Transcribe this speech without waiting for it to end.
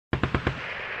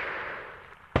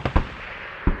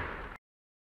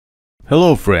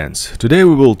Hello friends, today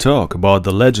we will talk about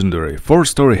the legendary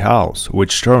four-story house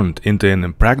which turned into an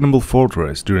impregnable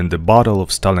fortress during the Battle of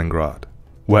Stalingrad,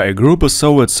 where a group of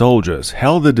Soviet soldiers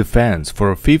held the defense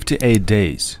for 58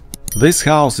 days. This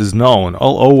house is known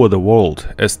all over the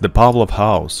world as the Pavlov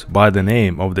House by the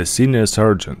name of the senior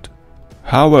sergeant.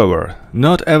 However,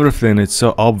 not everything is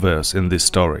so obvious in this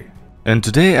story, and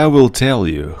today I will tell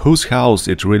you whose house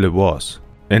it really was.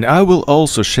 And I will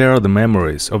also share the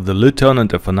memories of the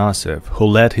Lieutenant Afanasyev who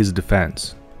led his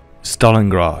defense.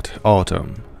 Stalingrad,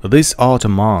 autumn. This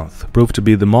autumn month proved to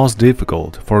be the most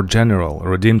difficult for General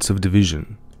Rodimtsev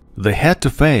division. They had to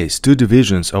face two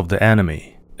divisions of the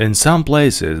enemy. In some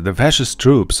places, the fascist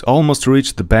troops almost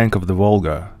reached the bank of the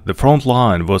Volga. The front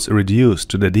line was reduced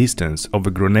to the distance of a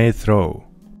grenade throw.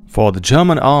 For the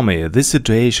German army, this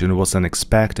situation was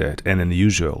unexpected and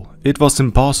unusual. It was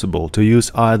impossible to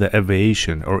use either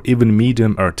aviation or even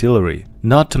medium artillery,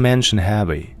 not to mention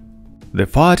heavy. The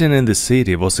fighting in the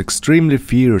city was extremely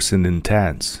fierce and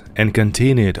intense, and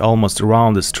continued almost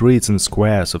around the streets and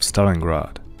squares of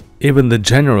Stalingrad. Even the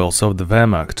generals of the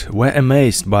Wehrmacht were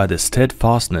amazed by the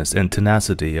steadfastness and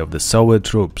tenacity of the Soviet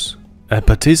troops. A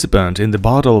participant in the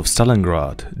Battle of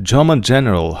Stalingrad, German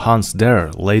General Hans Der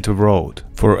later wrote,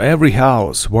 "For every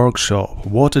house, workshop,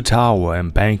 water tower,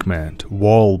 embankment,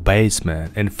 wall,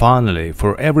 basement, and finally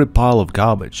for every pile of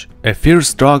garbage, a fierce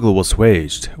struggle was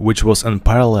waged, which was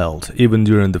unparalleled even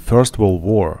during the First World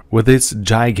War, with its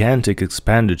gigantic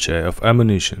expenditure of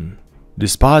ammunition.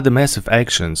 Despite the massive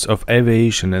actions of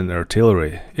aviation and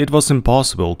artillery, it was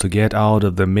impossible to get out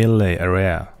of the melee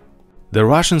area. The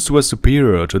Russians were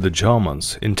superior to the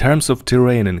Germans in terms of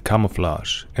terrain and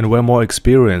camouflage, and were more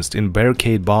experienced in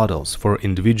barricade battles for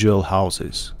individual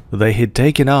houses. They had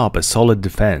taken up a solid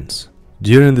defense.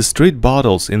 During the street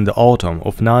battles in the autumn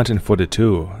of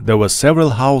 1942, there were several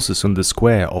houses on the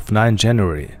square of 9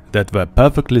 January that were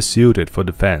perfectly suited for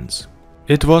defense.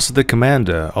 It was the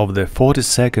commander of the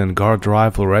 42nd Guard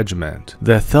Rifle Regiment,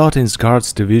 the 13th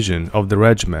Guards Division of the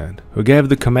regiment, who gave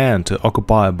the command to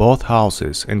occupy both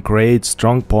houses and create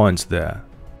strong points there.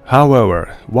 However,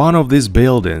 one of these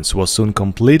buildings was soon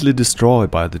completely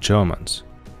destroyed by the Germans.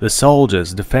 The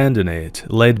soldiers defending it,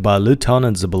 led by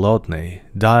Lieutenant Zabolotny,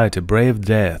 died a brave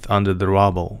death under the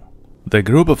rubble. The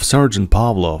group of Sergeant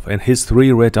Pavlov and his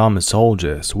 3 Red Army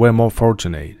soldiers were more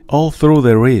fortunate. Although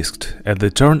they risked, and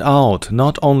they turned out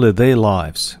not only their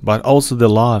lives, but also the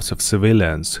lives of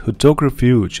civilians who took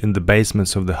refuge in the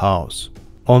basements of the house.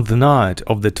 On the night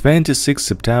of the 26th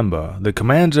September, the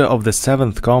commander of the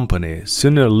 7th Company,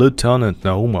 Senior Lieutenant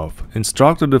Naumov,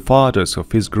 instructed the fighters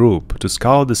of his group to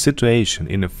scout the situation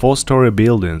in the 4-story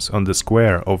buildings on the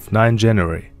square of 9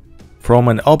 January. From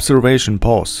an observation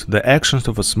post, the actions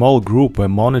of a small group were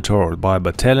monitored by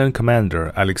battalion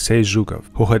commander Alexei Zhukov,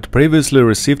 who had previously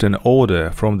received an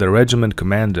order from the regiment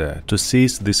commander to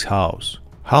seize this house.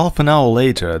 Half an hour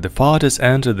later, the fighters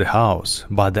entered the house,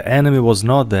 but the enemy was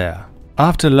not there.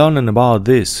 After learning about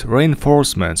this,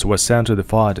 reinforcements were sent to the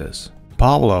fighters.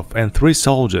 Pavlov and 3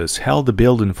 soldiers held the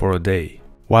building for a day,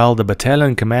 while the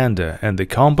battalion commander and the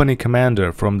company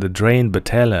commander from the drained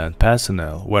battalion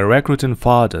personnel were recruiting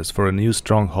fighters for a new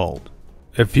stronghold.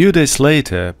 A few days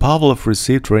later, Pavlov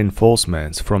received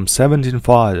reinforcements from 17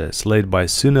 fighters led by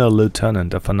Senior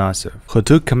Lieutenant Afanasyev, who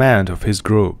took command of his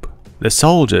group. The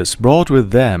soldiers brought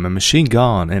with them a machine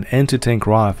gun and anti-tank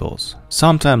rifles.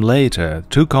 Sometime later,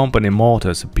 2 company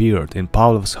mortars appeared in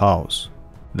Pavlov's house.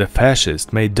 The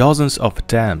fascists made dozens of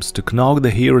attempts to knock the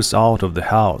heroes out of the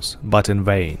house, but in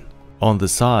vain. On the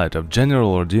side of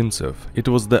General Rodimtsev, it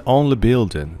was the only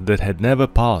building that had never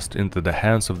passed into the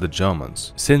hands of the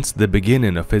Germans since the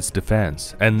beginning of its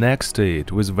defense, and next to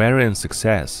it, with varying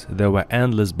success, there were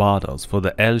endless battles for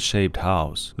the L-shaped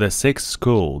house, the 6th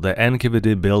school, the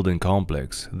NKVD building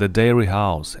complex, the dairy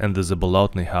house and the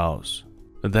Zabolotny house.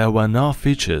 There were no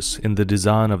features in the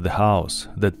design of the house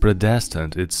that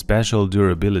predestined its special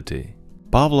durability.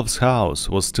 Pavlov's house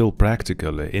was still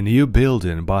practically a new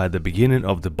building by the beginning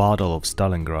of the Battle of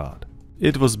Stalingrad.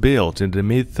 It was built in the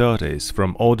mid-30s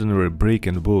from ordinary brick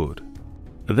and wood.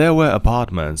 There were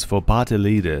apartments for party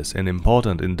leaders and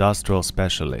important industrial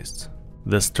specialists.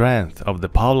 The strength of the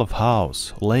Pavlov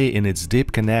House lay in its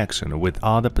deep connection with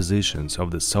other positions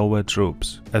of the Soviet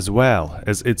troops, as well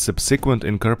as its subsequent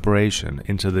incorporation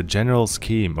into the general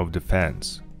scheme of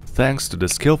defense, thanks to the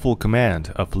skillful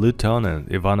command of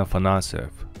Lieutenant Ivan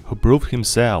Afanasyev, who proved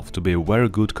himself to be a very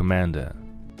good commander.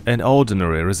 An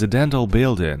ordinary residential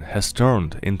building has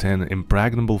turned into an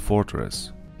impregnable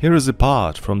fortress. Here is a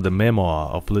part from the memoir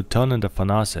of Lieutenant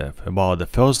Afanasyev about the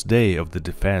first day of the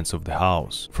defense of the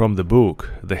house, from the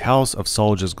book The House of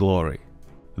Soldiers' Glory.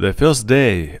 The first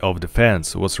day of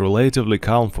defense was relatively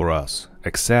calm for us,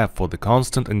 except for the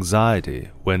constant anxiety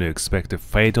when you expect a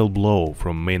fatal blow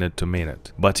from minute to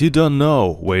minute, but you don't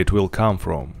know where it will come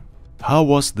from. How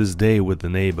was this day with the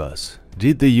neighbors?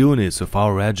 Did the units of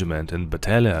our regiment and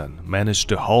battalion manage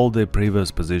to hold their previous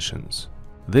positions?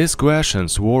 These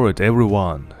questions worried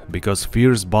everyone, because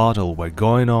fierce battles were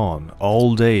going on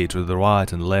all day to the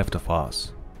right and left of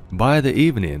us. By the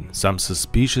evening, some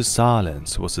suspicious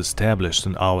silence was established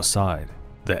on our side.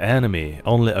 The enemy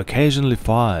only occasionally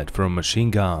fired from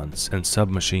machine guns and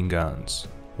submachine guns.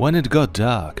 When it got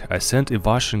dark, I sent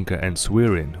Ivashenko and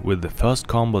Swirin with the first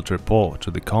combat report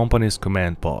to the company's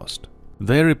command post.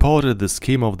 They reported the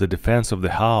scheme of the defense of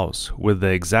the house with the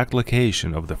exact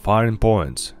location of the firing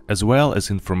points, as well as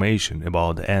information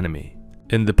about the enemy.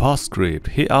 In the postscript,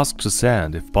 he asked to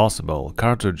send, if possible,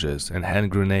 cartridges and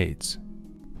hand grenades.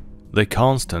 The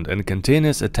constant and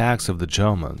continuous attacks of the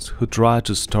Germans who tried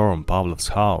to storm Pavlov's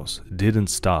house didn't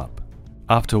stop.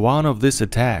 After one of these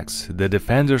attacks, the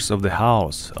defenders of the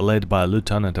house, led by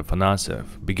Lieutenant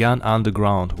Afanasyev, began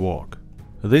underground work.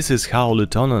 This is how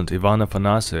Lieutenant Ivan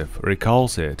Afanasyev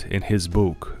recalls it in his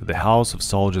book The House of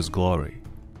Soldiers' Glory.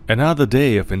 Another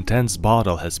day of intense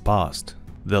battle has passed.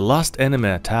 The last enemy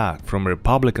attack from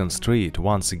Republican Street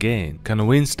once again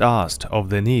convinced us of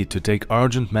the need to take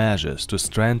urgent measures to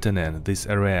strengthen this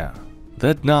area.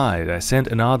 That night I sent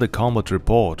another combat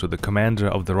report to the commander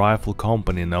of the rifle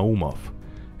company Naumov,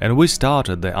 and we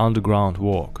started the underground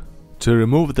work. To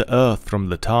remove the earth from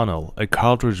the tunnel, a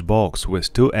cartridge box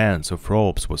with 2 ends of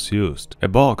ropes was used. A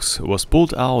box was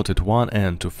pulled out at one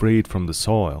end to free it from the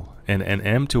soil, and an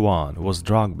empty one was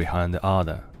dragged behind the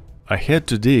other. I had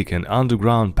to dig an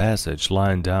underground passage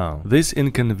lying down. These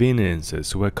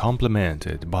inconveniences were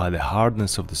complemented by the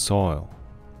hardness of the soil.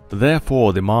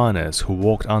 Therefore, the miners who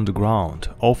walked underground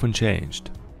often changed.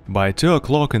 By 2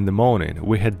 o'clock in the morning,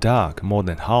 we had dug more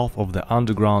than half of the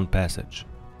underground passage.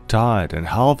 Tired and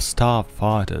half-starved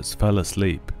fighters fell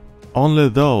asleep. Only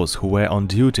those who were on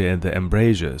duty at the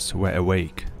embrasures were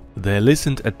awake. They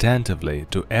listened attentively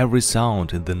to every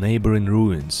sound in the neighboring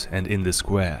ruins and in the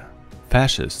square.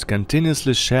 Fascists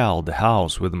continuously shelled the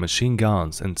house with machine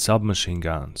guns and submachine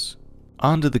guns.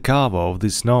 Under the cover of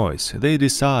this noise, they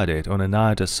decided on a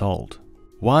night assault.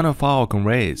 One of our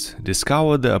comrades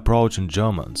discovered the approaching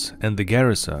Germans, and the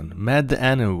garrison met the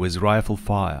enemy with rifle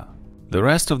fire. The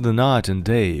rest of the night and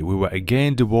day we were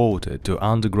again devoted to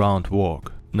underground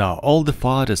work. Now all the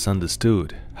fighters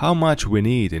understood how much we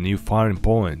need a new firing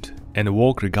point and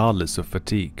work regardless of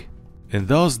fatigue. In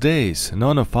those days,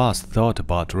 none of us thought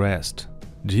about rest.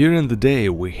 During the day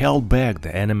we held back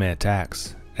the enemy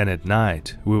attacks, and at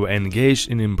night we were engaged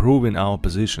in improving our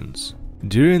positions.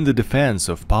 During the defense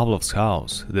of Pavlov's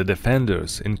house, the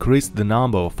defenders increased the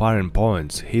number of firing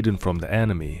points hidden from the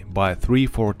enemy by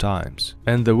 3-4 times,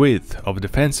 and the width of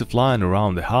defensive line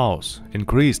around the house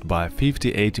increased by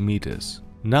 50-80 meters.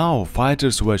 Now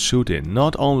fighters were shooting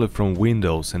not only from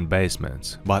windows and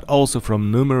basements, but also from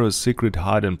numerous secret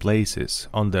hiding places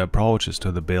on the approaches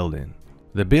to the building.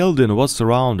 The building was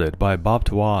surrounded by barbed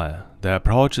wire. The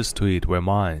approaches to it were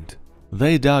mined.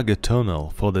 They dug a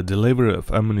tunnel for the delivery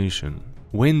of ammunition.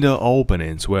 Window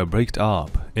openings were bricked up,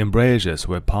 embrasures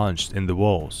were punched in the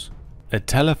walls. A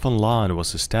telephone line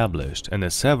was established,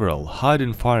 and several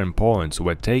hiding firing points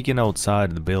were taken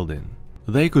outside the building.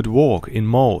 They could walk in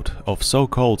mode of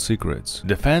so-called secrets.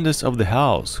 Defenders of the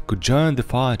house could join the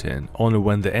fighting only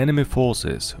when the enemy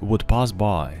forces would pass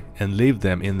by and leave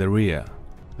them in the rear.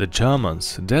 The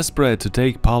Germans, desperate to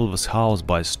take Pavlov's house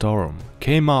by storm,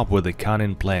 came up with a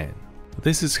cunning plan.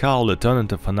 This is how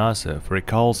Lieutenant Afanasyev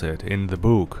recalls it in the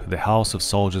book The House of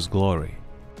Soldiers' Glory.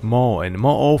 More and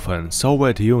more often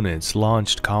Soviet units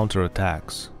launched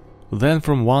counterattacks. Then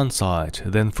from one side,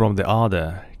 then from the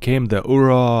other, came the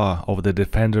 "Hurrah" of the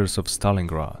defenders of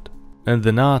Stalingrad. And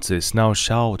the Nazis now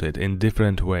shouted in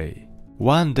different way.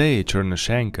 One day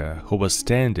Chernyshenko, who was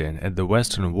standing at the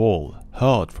western wall,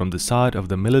 heard from the side of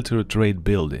the military trade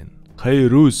building, "Hey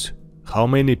Rus, how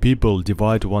many people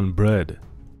divide one bread?"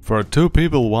 "For 2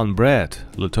 people 1 bread,"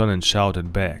 Lieutenant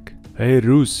shouted back. "Hey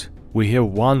Rus, we have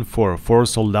 1 for 4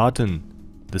 soldaten,"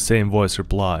 the same voice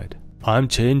replied. "I'm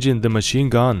changing the machine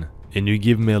gun, and you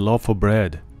give me a loaf of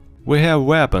bread." "We have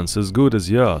weapons as good as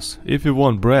yours. If you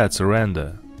want bread,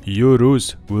 surrender. You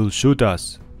Rus will shoot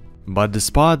us." But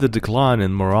despite the decline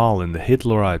in morale in the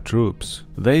Hitlerite troops,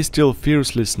 they still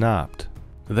fiercely snapped.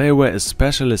 They were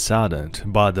especially saddened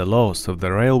by the loss of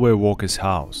the railway workers'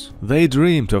 house. They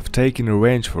dreamed of taking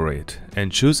revenge for it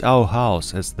and chose our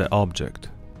house as the object.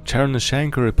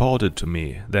 Chernyshenko reported to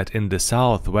me that in the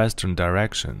southwestern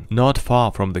direction, not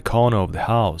far from the corner of the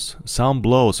house, some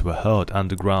blows were heard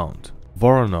underground.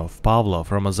 Voronov, Pavlov,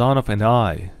 Ramazanov and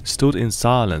I stood in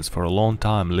silence for a long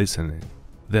time listening.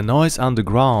 The noise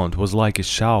underground was like a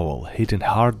shovel hitting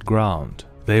hard ground.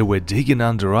 "They were digging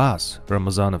under us,"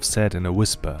 Ramazanov said in a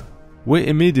whisper. We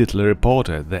immediately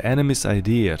reported the enemy's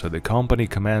idea to the company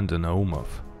commander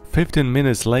Naumov. 15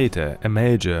 minutes later, a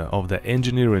major of the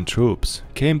engineering troops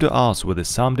came to us with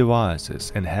some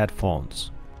devices and headphones.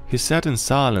 He sat in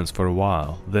silence for a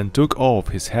while, then took off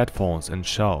his headphones and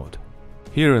shouted,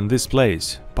 "Here in this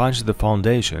place, punch the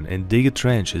foundation and dig a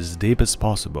trench as deep as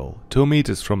possible, 2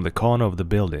 meters from the corner of the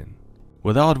building."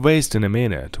 Without wasting a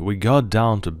minute, we got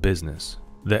down to business.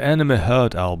 The enemy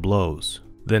heard our blows.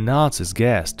 The Nazis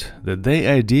guessed that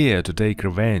their idea to take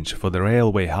revenge for the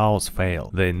railway house failed.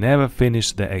 They never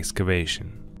finished the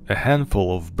excavation. A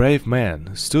handful of brave men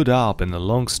stood up in a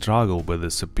long struggle with a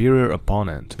superior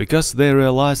opponent because they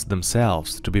realized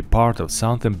themselves to be part of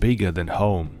something bigger than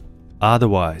home.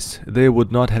 Otherwise, they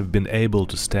would not have been able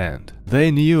to stand.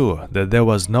 They knew that there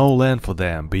was no land for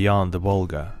them beyond the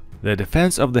Volga. The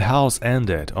defense of the house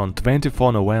ended on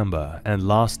 24 November and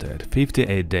lasted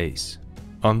 58 days.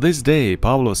 On this day,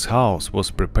 Pavlov's house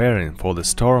was preparing for the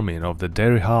storming of the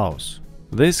dairy house.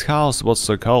 This house was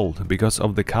so called because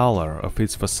of the color of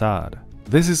its facade.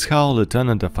 This is how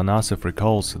Lieutenant Afanasyev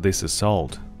recalls this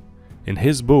assault in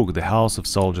his book The House of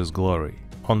Soldiers' Glory.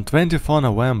 On 24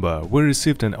 November, we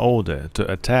received an order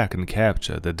to attack and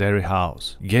capture the dairy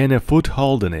house, gain a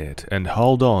foothold in it and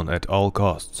hold on at all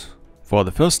costs. For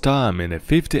the first time in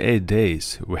 58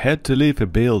 days, we had to leave a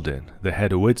building that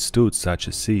had withstood such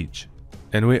a siege.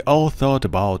 And we all thought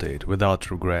about it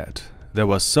without regret. There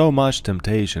was so much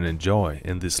temptation and joy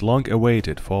in this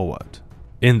long-awaited forward.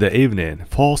 In the evening,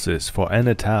 forces for an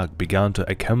attack began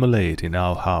to accumulate in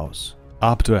our house.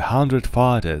 Up to 100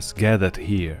 fighters gathered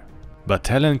here.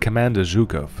 Battalion Commander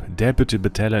Zhukov, Deputy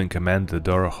Battalion Commander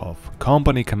Dorokhov,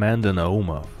 Company Commander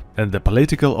Naumov, and the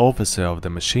political officer of the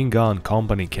machine gun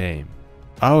company came.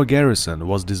 Our garrison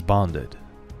was disbanded.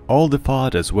 All the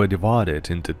fighters were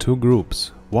divided into 2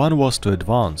 groups. One was to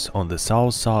advance on the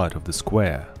south side of the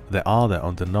square, the other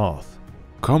on the north.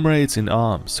 Comrades in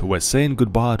arms were saying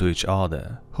goodbye to each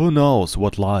other. Who knows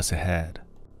what lies ahead?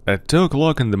 At 2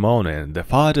 o'clock in the morning, the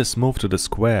fighters moved to the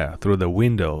square through the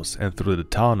windows and through the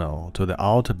tunnel to the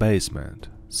outer basement.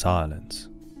 Silence.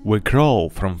 We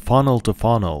crawled from funnel to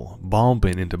funnel,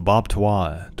 bumping into barbed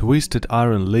wire, twisted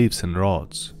iron leaves and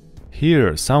rods.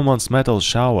 Here, someone's metal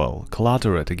shovel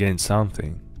clattered against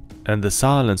something, and the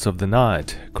silence of the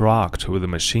night cracked with the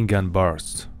machine gun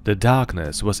bursts. The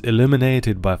darkness was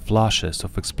illuminated by flashes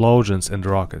of explosions and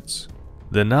rockets.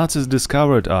 The Nazis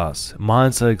discovered us.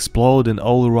 Mines are exploding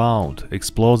all around,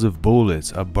 explosive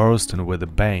bullets are bursting with a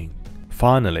bang.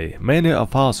 Finally, many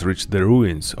of us reached the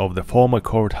ruins of the former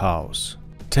courthouse.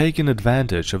 Taking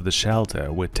advantage of the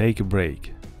shelter, we take a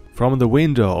break. From the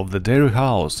window of the dairy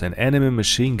house, an enemy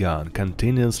machine gun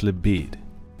continuously beat.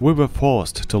 We were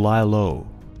forced to lie low.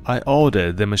 I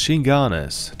ordered the machine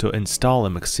gunners to install a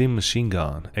Maxim machine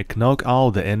gun and knock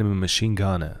out the enemy machine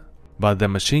gunner. But the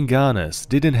machine gunners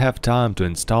didn't have time to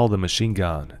install the machine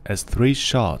gun, as 3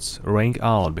 shots rang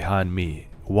out behind me,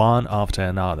 one after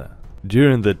another.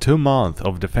 During the 2 months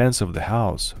of defense of the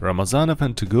house, Ramazanov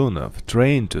and Tugunov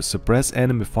trained to suppress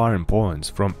enemy firing points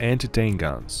from anti-tank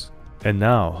guns. And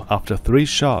now, after 3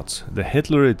 shots, the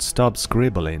Hitlerite stopped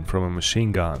scribbling from a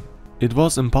machine gun. It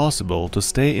was impossible to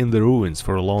stay in the ruins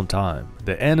for a long time.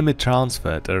 The enemy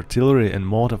transferred artillery and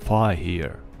mortar fire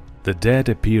here. The dead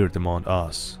appeared among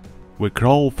us. We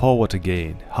crawled forward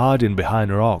again, hiding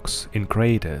behind rocks, in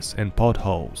craters and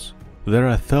potholes. There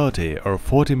are 30 or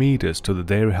 40 meters to the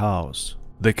dairy house.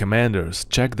 The commanders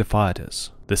check the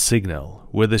fighters. The signal.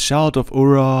 With a shout of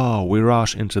 "Hurrah!" we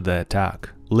rush into the attack,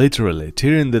 literally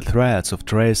tearing the threads of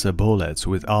tracer bullets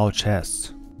with our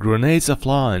chests. Grenades are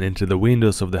flying into the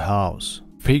windows of the house.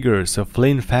 Figures of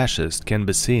fleeing fascists can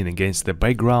be seen against the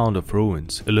background of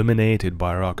ruins illuminated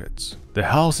by rockets. The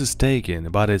house is taken,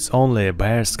 but it's only a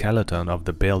bare skeleton of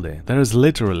the building. There is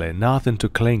literally nothing to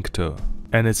cling to,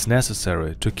 and it's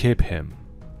necessary to keep him.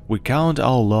 We count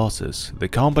our losses. The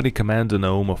company commander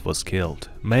Naumov was killed,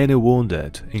 many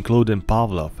wounded, including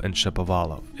Pavlov and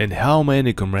Shapovalov. And how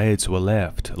many comrades were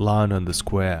left lying on the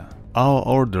square? Our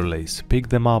orderlies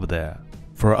picked them up there.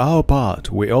 For our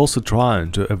part, we also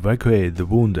tried to evacuate the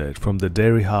wounded from the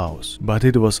dairy house, but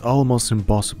it was almost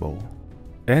impossible.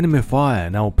 Enemy fire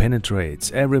now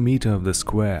penetrates every meter of the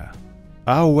square.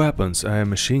 Our weapons are a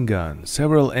machine gun,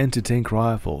 several anti-tank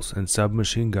rifles and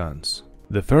submachine guns.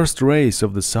 The first rays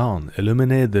of the sun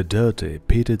illuminate the dirty,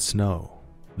 pitted snow.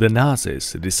 The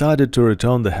Nazis decided to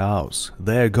return the house.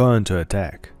 They are going to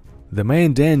attack. The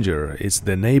main danger is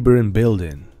the neighboring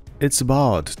building. It's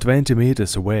about 20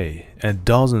 meters away, and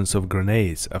dozens of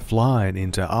grenades are flying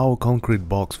into our concrete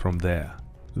box from there.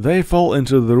 They fall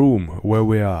into the room where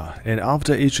we are, and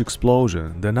after each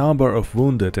explosion, the number of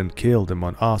wounded and killed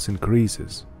among us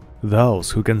increases. Those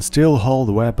who can still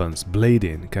hold weapons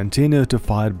bleeding continue to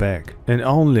fight back, and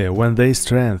only when their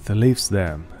strength leaves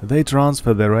them, they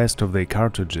transfer the rest of their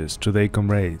cartridges to their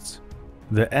comrades.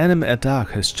 The enemy attack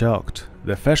has choked.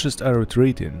 The fascists are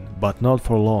retreating, but not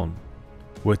for long.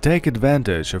 We take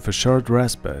advantage of a short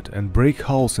respite and break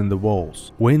holes in the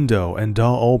walls, window and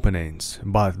door openings,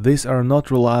 but these are not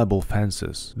reliable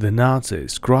fences. The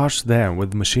Nazis crush them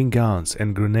with machine guns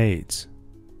and grenades.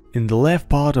 In the left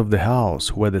part of the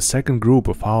house, where the second group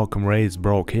of our comrades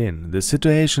broke in, the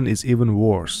situation is even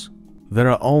worse. There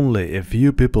are only a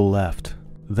few people left.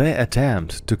 Their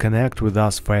attempt to connect with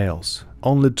us fails.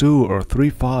 Only 2 or 3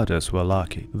 fighters were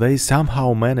lucky. They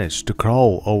somehow managed to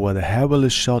crawl over the heavily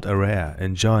shot area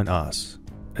and join us.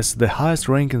 As the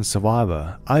highest-ranking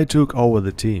survivor, I took over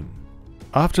the team.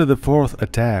 After the fourth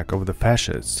attack of the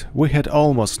fascists, we had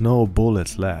almost no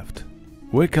bullets left.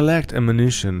 We collect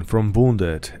ammunition from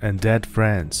wounded and dead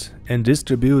friends and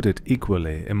distribute it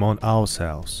equally among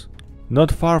ourselves.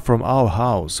 Not far from our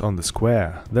house on the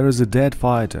square, there is a dead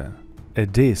fighter. A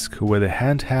disc with a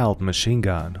handheld machine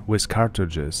gun with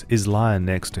cartridges is lying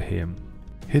next to him.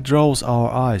 He draws our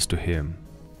eyes to him.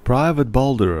 Private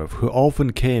Boldarov, who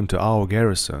often came to our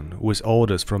garrison with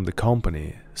orders from the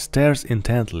company, stares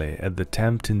intently at the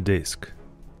tempting disc.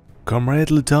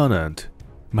 "Comrade Lieutenant,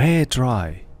 may I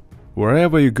try?"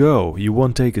 "Wherever you go, you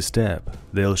won't take a step.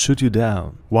 They'll shoot you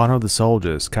down," one of the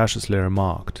soldiers cautiously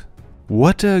remarked.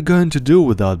 "What are you going to do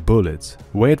without bullets?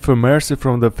 Wait for mercy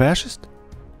from the fascist?"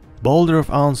 Boldarov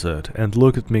answered and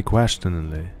looked at me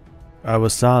questioningly. I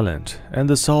was silent, and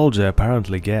the soldier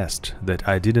apparently guessed that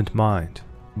I didn't mind.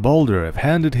 Boldarov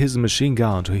handed his machine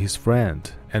gun to his friend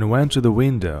and went to the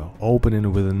window,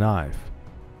 opening with a knife.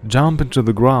 Jumping to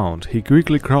the ground, he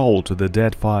quickly crawled to the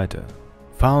dead fighter.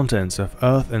 Fountains of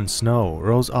earth and snow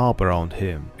rose up around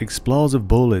him. Explosive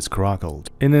bullets crackled.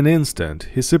 In an instant,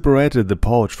 he separated the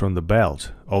pouch from the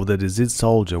belt of the deceased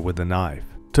soldier with a knife,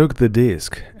 took the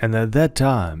disc, and at that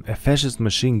time a fascist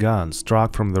machine gun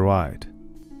struck from the right.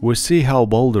 We see how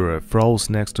Boldarov froze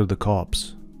next to the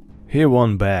corpse. "He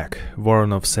won back,"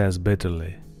 Voronov says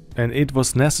bitterly. "And it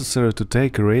was necessary to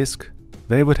take a risk?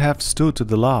 They would have stood to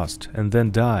the last and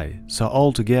then die, so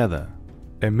altogether."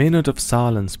 A minute of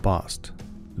silence passed.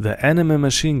 The enemy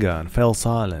machine gun fell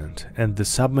silent, and the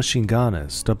submachine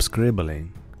gunners stopped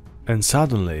scribbling. And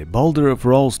suddenly Boldarov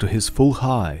rose to his full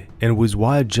height and with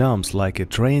wide jumps like a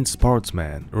trained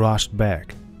sportsman rushed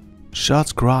back.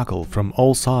 Shots crackled from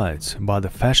all sides, but the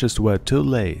fascists were too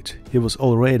late. He was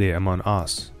already among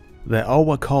us. The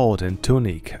overcoat and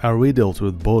tunic are riddled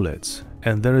with bullets,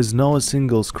 and there is no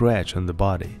single scratch on the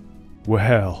body.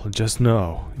 "Well, just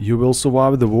know, you will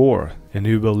survive the war, and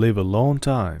you will live a long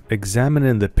time,"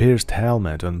 examining the pierced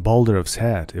helmet on Boldarov's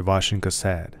head, Ivashenko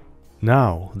said.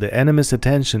 Now, the enemy's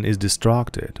attention is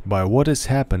distracted by what is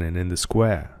happening in the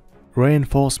square.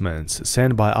 Reinforcements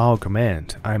sent by our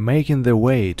command are making their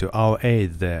way to our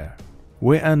aid there.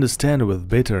 We understand with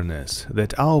bitterness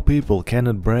that our people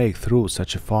cannot break through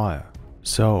such a fire.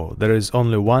 So, there is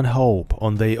only one hope: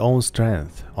 on their own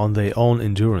strength, on their own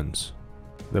endurance.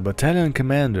 The battalion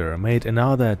commander made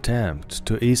another attempt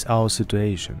to ease our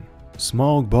situation.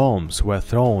 Smoke bombs were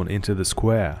thrown into the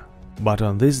square, but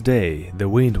on this day the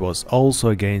wind was also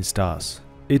against us.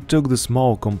 It took the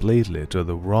smoke completely to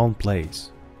the wrong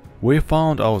place. We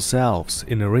found ourselves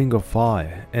in a ring of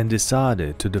fire and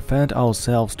decided to defend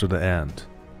ourselves to the end.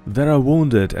 There are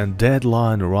wounded and dead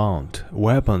lying around,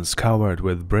 weapons covered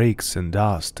with bricks and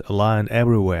dust lying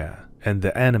everywhere, and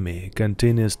the enemy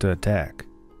continues to attack.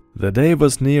 The day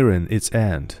was nearing its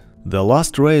end. The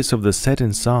last rays of the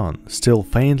setting sun still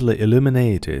faintly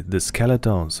illuminated the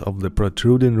skeletons of the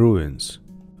protruding ruins.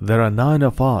 There are 9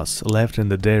 of us left in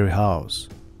the dairy house.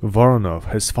 Voronov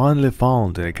has finally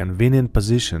found a convenient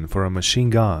position for a machine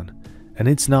gun, and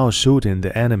it's now shooting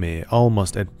the enemy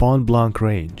almost at point-blank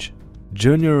range.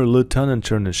 Junior Lieutenant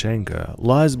Chernyshenko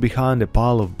lies behind a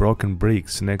pile of broken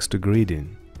bricks next to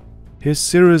Gridin. He's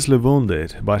seriously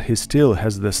wounded, but he still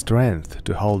has the strength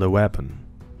to hold a weapon.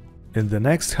 In the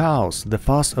next house, the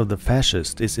fuss of the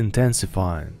fascists is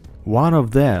intensifying. One of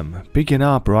them, picking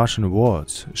up Russian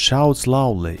words, shouts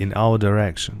loudly in our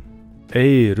direction.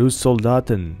 "Hey, Rus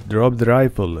Soldaten, drop the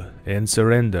rifle and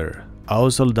surrender.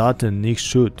 Our Soldaten nicht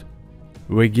shoot."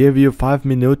 We give you 5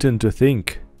 Minuten to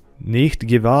think. Nicht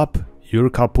give up, you're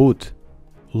kaputt.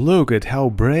 Look at how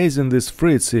brazen this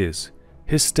Fritz is.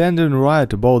 He's standing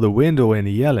right above the window and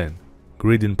yelling,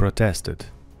 Gridin protested.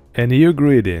 And you,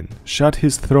 Gridin, shut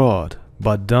his throat,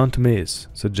 but don't miss,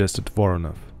 suggested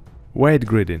Voronov. Wait,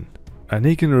 Gridin.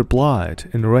 Anikin replied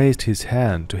and raised his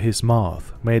hand to his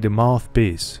mouth, made a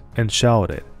mouthpiece, and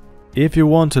shouted, If you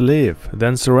want to live,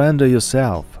 then surrender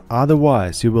yourself,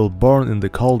 otherwise you will burn in the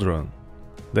cauldron.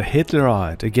 The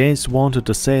Hitlerite against wanted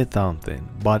to say something,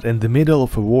 but in the middle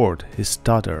of a word he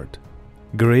stuttered.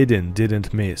 Gridin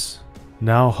didn't miss.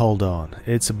 Now hold on,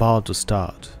 it's about to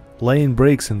start. Laying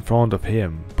bricks in front of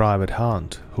him, Private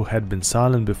Hunt, who had been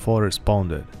silent before,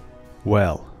 responded.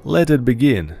 Well, let it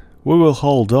begin. We will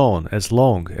hold on as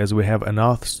long as we have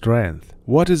enough strength.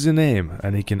 What is your name?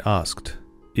 Anikin asked.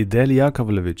 Idel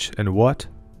Yakovlevich, and what?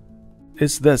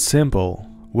 It's that simple.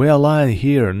 We are lying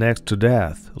here next to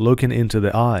death, looking into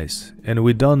the eyes, and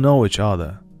we don't know each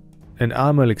other. And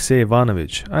I'm Alexei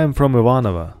Ivanovich, I'm from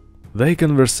Ivanova. Their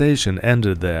conversation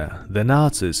ended there. The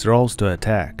Nazis rose to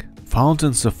attack.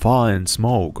 Fountains of fire and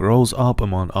smoke rose up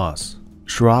among us.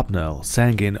 Shrapnel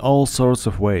sang in all sorts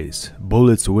of ways,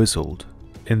 bullets whistled.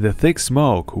 In the thick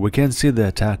smoke we can see the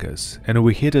attackers, and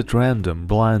we hit at random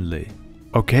blindly.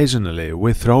 Occasionally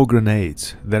we throw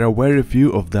grenades, there are very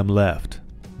few of them left.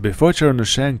 Before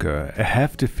Chernyshenko, a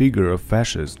hefty figure of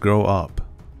fascists grow up.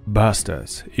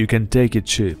 Bastards, you can take it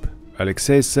cheap,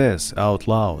 Alexei says out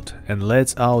loud and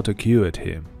lets out a cue at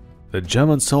him. The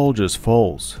German soldiers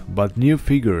falls, but new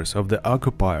figures of the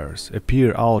occupiers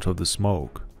appear out of the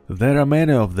smoke. There are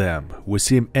many of them. We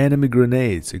see enemy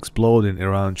grenades exploding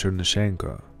around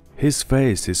Chernyshenko. His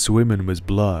face is swimming with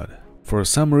blood. For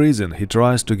some reason he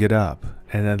tries to get up,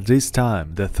 and at this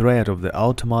time the threat of the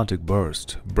automatic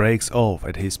burst breaks off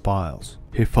at his piles.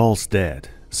 He falls dead.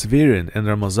 Svirin and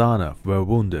Ramazanov were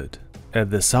wounded. At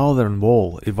the southern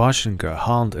wall, Ivashenko,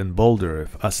 Hunt and Boldarev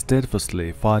are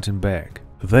steadfastly fighting back.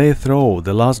 They throw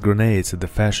the last grenades at the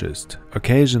fascists,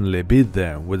 occasionally beat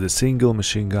them with the single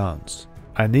machine guns.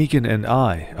 Anikin and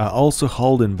I are also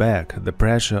holding back the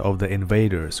pressure of the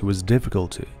invaders with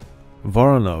difficulty.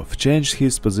 Voronov changed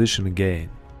his position again.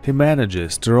 He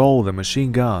manages to roll the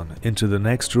machine gun into the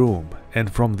next room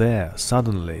and from there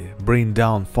suddenly bring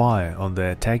down fire on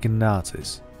the attacking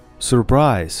Nazis.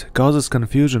 Surprise causes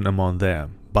confusion among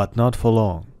them, but not for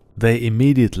long. They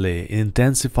immediately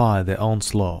intensify the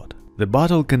onslaught. The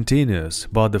battle continues,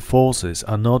 but the forces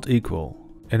are not equal,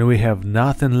 and we have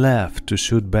nothing left to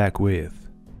shoot back with.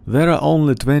 There are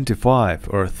only 25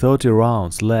 or 30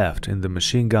 rounds left in the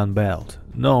machine gun belt,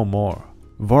 no more.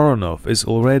 Voronov is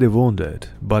already wounded,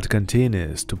 but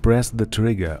continues to press the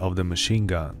trigger of the machine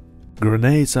gun.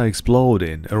 Grenades are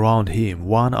exploding around him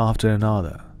one after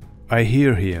another. I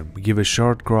hear him give a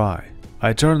short cry.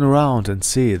 I turn around and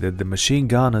see that the machine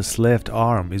gunner's left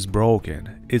arm is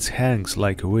broken, it hangs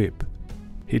like a whip.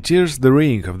 He tears the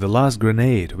ring of the last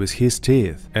grenade with his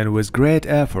teeth and with great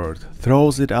effort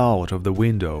throws it out of the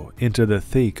window into the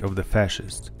thick of the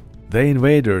fascists. The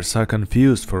invaders are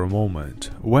confused for a moment,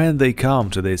 when they come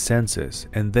to their senses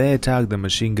and they attack the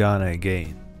machine gunner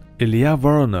again. Ilya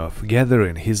Voronov,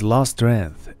 gathering his last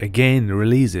strength, again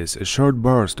releases a short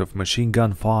burst of machine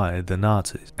gun fire at the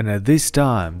Nazis, and at this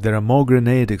time there are more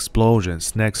grenade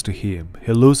explosions next to him.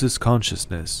 He loses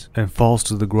consciousness and falls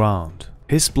to the ground.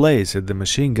 His place at the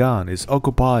machine gun is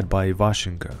occupied by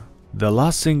Ivashenko. The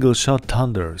last single shot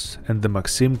thunders and the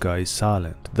Maximka is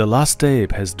silent. The last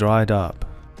tape has dried up.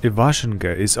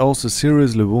 Ivashenko is also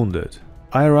seriously wounded.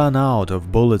 I run out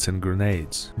of bullets and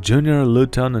grenades. Junior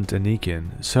Lieutenant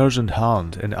Anikin, Sergeant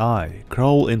Hunt and I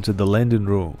crawl into the landing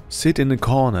room, sit in a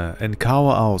corner and cover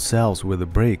ourselves with the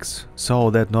bricks so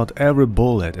that not every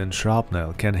bullet and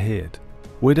shrapnel can hit.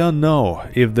 We don't know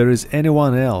if there is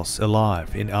anyone else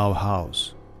alive in our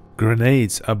house.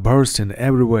 Grenades are bursting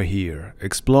everywhere here,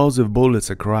 explosive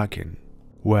bullets are cracking.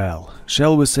 Well,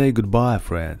 shall we say goodbye,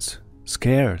 friends?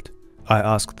 Scared? I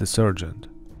asked the sergeant.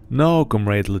 No,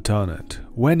 comrade lieutenant,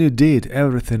 when you did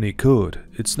everything you could,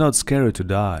 it's not scary to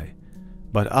die.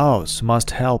 But ours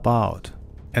must help out.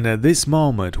 And at this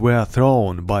moment we are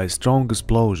thrown by a strong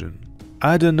explosion.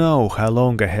 I don't know how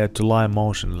long I had to lie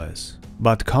motionless,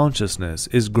 but consciousness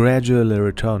is gradually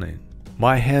returning.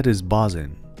 My head is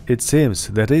buzzing. It seems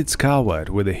that it's covered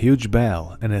with a huge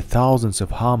bell and thousands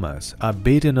of hammers are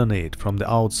beating on it from the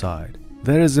outside.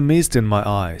 There is a mist in my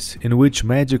eyes, in which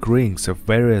magic rings of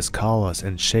various colors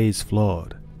and shades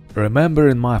float.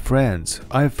 Remembering my friends,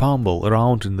 I fumble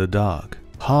around in the dark.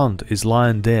 Hunt is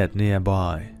lying dead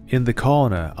nearby. In the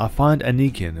corner, I find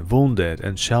Anikin wounded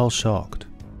and shell-shocked.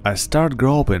 I start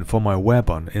groping for my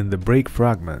weapon in the brick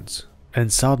fragments.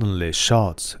 And suddenly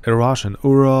shots, a Russian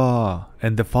 "Ura!"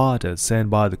 and the fighters sent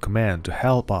by the command to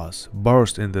help us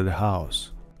burst into the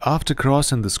house. After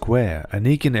crossing the square,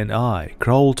 Anikin and I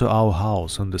crawled to our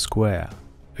house on the square.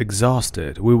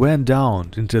 Exhausted, we went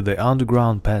down into the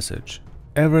underground passage.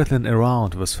 Everything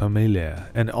around was familiar,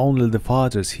 and only the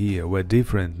fighters here were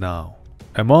different now.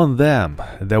 Among them,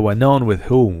 there were none with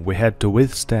whom we had to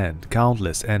withstand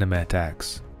countless enemy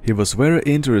attacks. He was very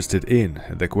interested in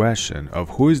the question of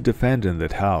who is defending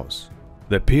that house.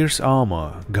 The Pierce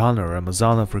armor, Gunner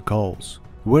Ramazanov recalls.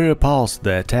 We repulsed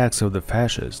the attacks of the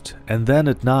fascists and then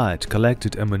at night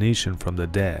collected ammunition from the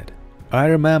dead. I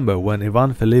remember when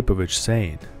Ivan Filipovich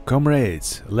saying,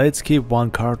 "Comrades, let's keep one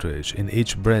cartridge in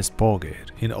each breast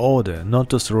pocket in order not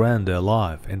to surrender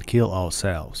alive and kill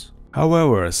ourselves."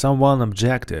 However, someone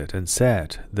objected and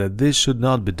said that this should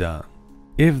not be done.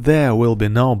 If there will be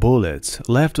no bullets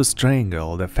left to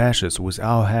strangle the fascists with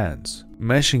our hands,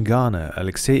 machine gunner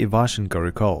Alexei Ivashenko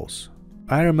recalls.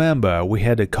 I remember we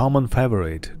had a common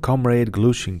favorite, Comrade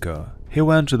Glushenko. He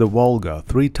went to the Volga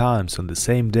 3 times on the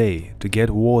same day to get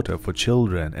water for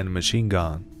children and machine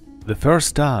gun. The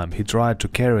first time he tried to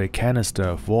carry a canister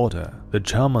of water, the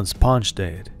Germans punched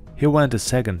it. He went a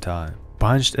second time,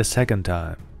 punched a second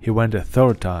time. He went a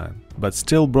third time, but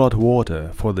still brought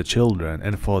water for the children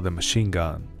and for the machine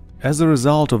gun. As a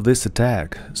result of this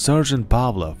attack, Sergeant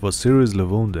Pavlov was seriously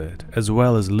wounded, as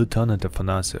well as Lieutenant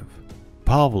Afanasyev.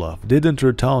 Pavlov didn't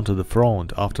return to the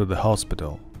front after the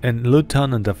hospital, and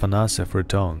Lieutenant Afanasyev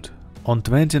returned. On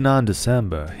 29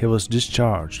 December, he was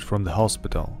discharged from the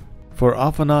hospital. For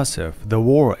Afanasyev, the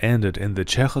war ended in the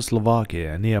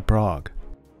Czechoslovakia near Prague.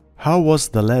 How was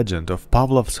the legend of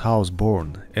Pavlov's house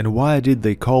born, and why did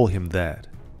they call him that?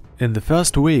 In the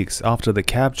first weeks after the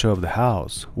capture of the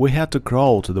house, we had to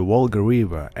crawl to the Volga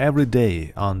River every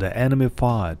day under enemy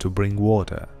fire to bring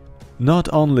water. Not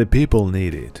only people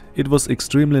needed, it was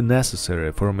extremely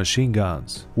necessary for machine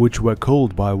guns, which were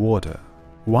cooled by water.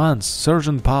 Once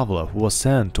Sergeant Pavlov was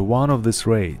sent to one of these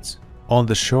raids. On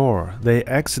the shore, they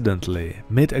accidentally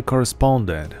met a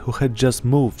correspondent who had just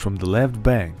moved from the left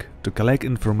bank to collect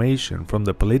information from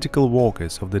the political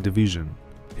workers of the division.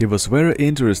 He was very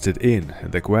interested in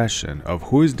the question of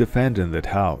who is defending that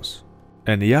house.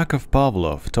 And Yakov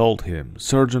Pavlov told him,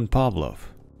 "Sergeant Pavlov."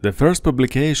 The first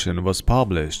publication was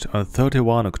published on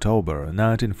 31 October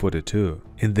 1942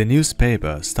 in the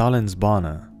newspaper Stalin's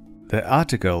Banner. The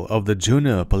article of the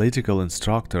junior political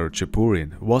instructor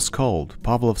Chepurin was called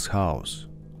Pavlov's House.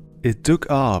 It took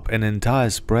up an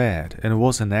entire spread and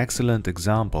was an excellent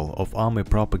example of army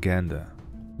propaganda.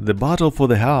 The battle for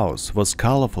the house was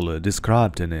colorfully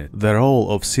described in it. The role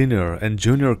of senior and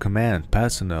junior command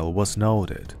personnel was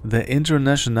noted. The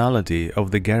internationality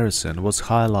of the garrison was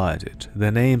highlighted.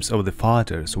 The names of the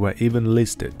fighters were even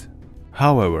listed.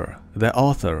 However, the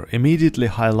author immediately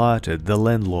highlighted the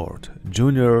landlord,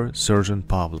 Junior Sergeant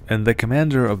Pavlov, and the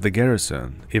commander of the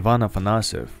garrison, Ivan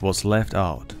Afanasyev, was left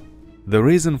out. The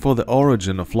reason for the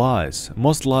origin of lies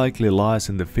most likely lies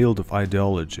in the field of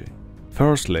ideology.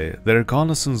 Firstly, the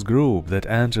reconnaissance group that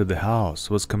entered the house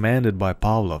was commanded by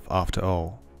Pavlov after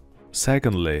all.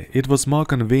 Secondly, it was more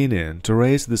convenient to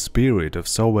raise the spirit of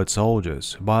Soviet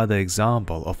soldiers by the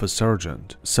example of a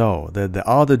sergeant, so that the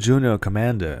other junior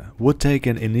commander would take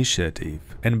an initiative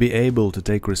and be able to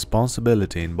take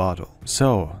responsibility in battle,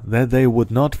 so that they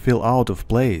would not feel out of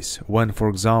place when, for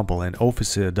example, an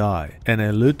officer dies and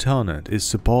a lieutenant is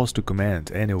supposed to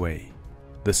command anyway.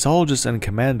 The soldiers and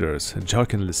commanders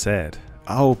jokingly said,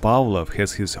 "Our Pavlov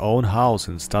has his own house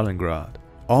in Stalingrad.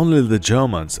 Only the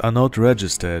Germans are not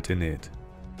registered in it."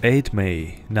 8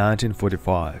 May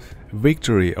 1945.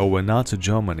 Victory over Nazi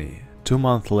Germany. 2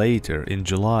 months later, in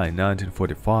July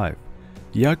 1945,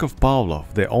 Yakov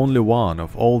Pavlov, the only one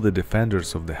of all the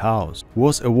defenders of the house,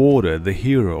 was awarded the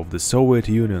Hero of the Soviet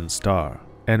Union Star,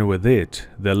 and with it,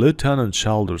 the lieutenant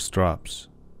shoulder straps.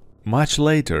 Much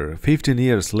later, 15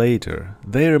 years later,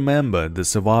 they remembered the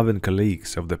surviving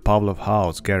colleagues of the Pavlov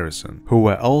House garrison, who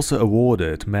were also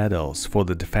awarded medals for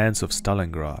the defense of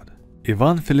Stalingrad.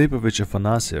 Ivan Filipovich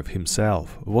Afanasyev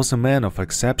himself was a man of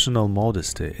exceptional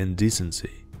modesty and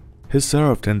decency. He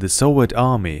served in the Soviet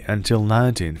army until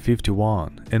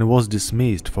 1951 and was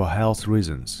dismissed for health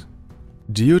reasons.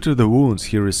 Due to the wounds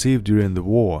he received during the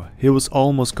war, he was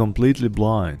almost completely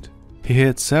blind. He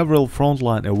had several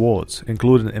frontline awards,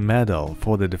 including a medal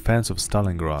for the defense of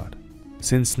Stalingrad.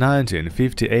 Since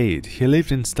 1958, he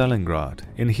lived in Stalingrad.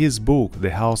 In his book The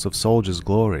House of Soldiers'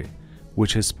 Glory,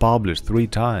 which is published 3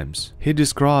 times, he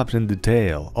described in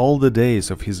detail all the days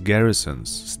of his garrison's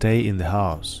stay in the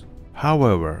house.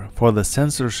 However, for the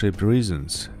censorship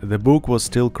reasons, the book was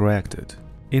still corrected.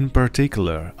 In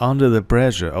particular, under the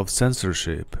pressure of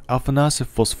censorship,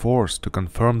 Afanasyev was forced to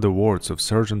confirm the words of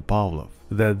Sergeant Pavlov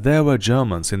that there were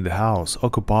Germans in the house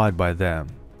occupied by them.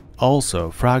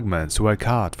 Also, fragments were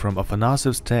cut from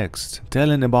Afanasyev's text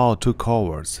telling about two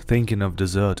cowards thinking of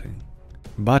deserting.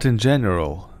 But in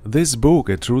general, this book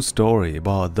a true story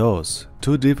about those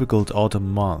two difficult autumn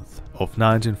months of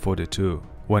 1942,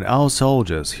 when our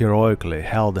soldiers heroically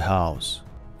held the house.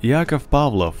 Yakov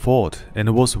Pavlov fought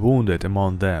and was wounded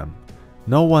among them.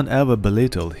 No one ever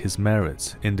belittled his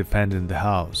merits in defending the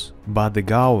house, but the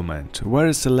government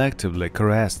very selectively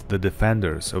caressed the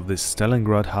defenders of this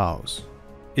Stalingrad house.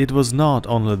 It was not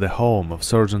only the home of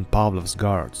Sergeant Pavlov's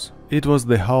guards, it was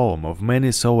the home of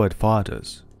many Soviet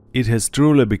fighters. It has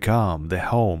truly become the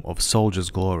home of soldiers'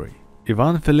 glory.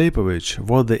 Ivan Filipovich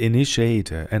was the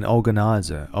initiator and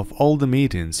organizer of all the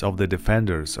meetings of the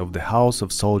defenders of the House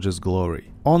of Soldiers'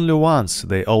 Glory. Only once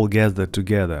they all gathered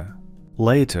together.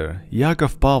 Later,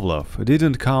 Yakov Pavlov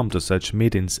didn't come to such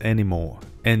meetings anymore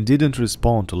and didn't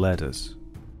respond to letters.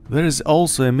 There is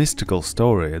also a mystical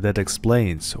story that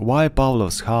explains why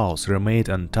Pavlov's house remained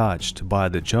untouched by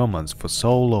the Germans for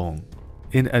so long.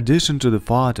 In addition to the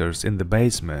fighters in the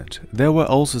basement, there were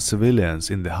also civilians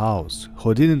in the house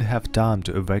who didn't have time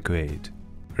to evacuate.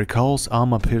 Recalls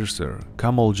armor piercer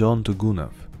Kamoljon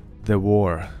Tugunov. The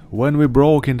war. When we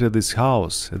broke into this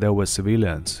house, there were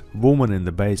civilians, women in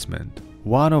the basement.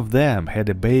 One of them had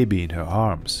a baby in her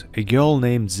arms, a girl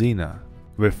named Zina.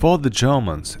 We fought the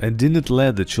Germans and didn't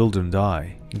let the children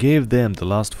die, gave them the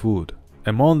last food.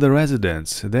 Among the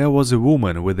residents, there was a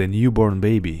woman with a newborn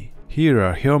baby. Here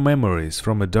are her memories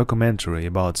from a documentary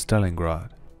about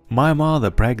Stalingrad. My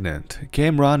mother, pregnant,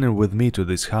 came running with me to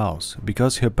this house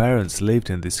because her parents lived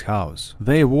in this house.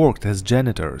 They worked as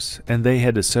janitors and they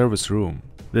had a service room.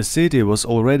 The city was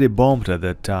already bombed at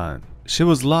that time. She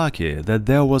was lucky that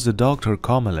there was a Dr.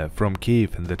 Komilev from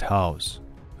Kiev in that house.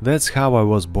 That's how I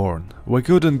was born. We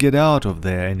couldn't get out of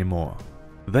there anymore.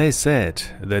 They said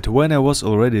that when I was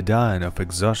already dying of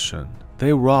exhaustion,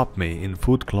 they wrapped me in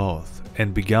foot cloth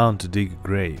and began to dig a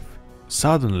grave.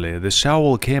 Suddenly, the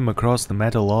shovel came across the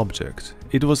metal object.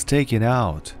 It was taken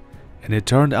out, and it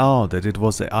turned out that it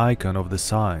was the icon of the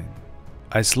sign.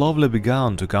 I slowly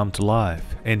began to come to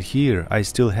life, and here I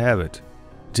still have it.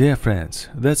 Dear friends,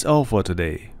 that's all for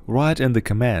today. Write in the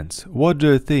comments, what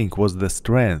do you think was the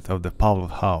strength of the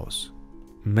Pavlov house?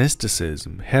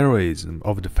 Mysticism, heroism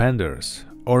of defenders,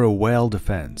 or a well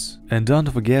defense? And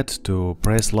don't forget to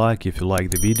press like if you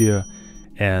like the video.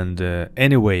 And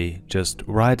anyway, just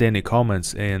write any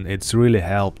comments and it's really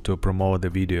helped to promote the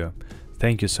video.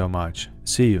 Thank you so much.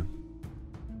 See you.